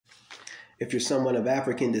If you're someone of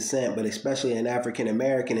African descent, but especially an African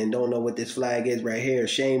American and don't know what this flag is right here,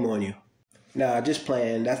 shame on you. Nah, just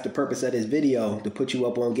playing. That's the purpose of this video, to put you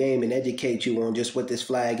up on game and educate you on just what this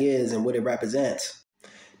flag is and what it represents.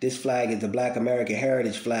 This flag is the Black American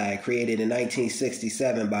Heritage Flag, created in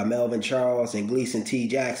 1967 by Melvin Charles and Gleason T.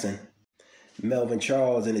 Jackson. Melvin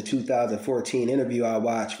Charles, in a 2014 interview I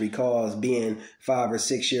watched, recalls being 5 or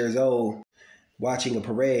 6 years old, watching a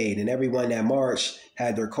parade, and everyone that marched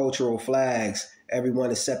had their cultural flags, everyone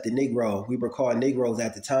except the Negro. We were called Negroes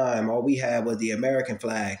at the time. All we had was the American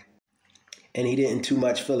flag. And he didn't too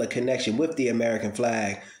much feel a connection with the American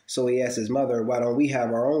flag, so he asked his mother, why don't we have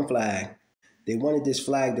our own flag? They wanted this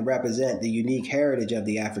flag to represent the unique heritage of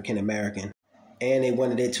the African American, and they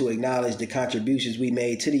wanted it to acknowledge the contributions we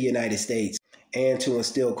made to the United States and to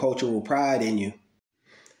instill cultural pride in you.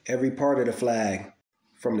 Every part of the flag,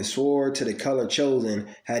 from the sword to the color chosen,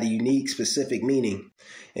 had a unique, specific meaning.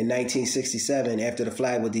 In 1967, after the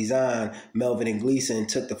flag was designed, Melvin and Gleason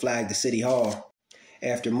took the flag to City Hall.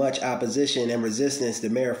 After much opposition and resistance, the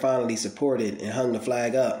mayor finally supported and hung the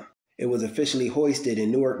flag up. It was officially hoisted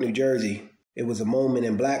in Newark, New Jersey. It was a moment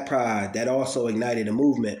in Black pride that also ignited a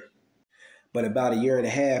movement. But about a year and a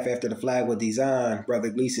half after the flag was designed, Brother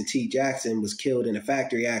Gleason T. Jackson was killed in a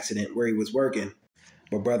factory accident where he was working.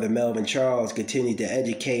 But Brother Melvin Charles continued to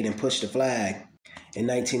educate and push the flag. In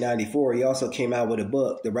 1994, he also came out with a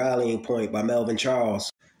book, The Rallying Point by Melvin Charles.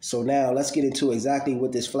 So now let's get into exactly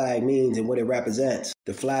what this flag means and what it represents.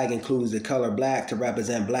 The flag includes the color black to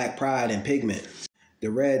represent Black pride and pigment.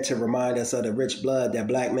 The red to remind us of the rich blood that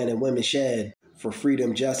Black men and women shed for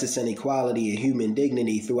freedom, justice, and equality and human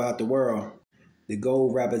dignity throughout the world. The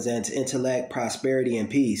gold represents intellect, prosperity, and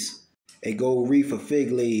peace. A gold wreath of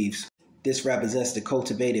fig leaves. This represents the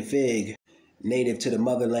cultivated fig, native to the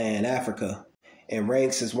motherland, Africa, and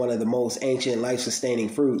ranks as one of the most ancient life-sustaining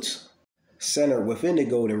fruits. Centered within the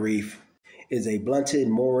golden wreath is a blunted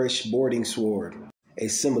Moorish boarding sword, a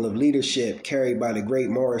symbol of leadership carried by the great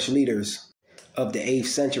Moorish leaders of the 8th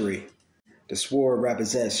century. The sword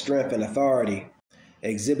represents strength and authority,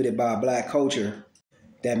 exhibited by a Black culture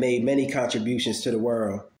that made many contributions to the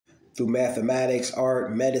world through mathematics,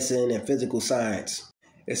 art, medicine, and physical science.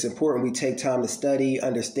 It's important we take time to study,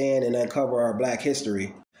 understand, and uncover our Black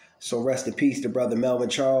history. So rest in peace to Brother Melvin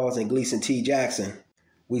Charles and Gleason T. Jackson.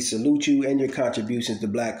 We salute you and your contributions to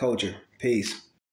Black culture. Peace.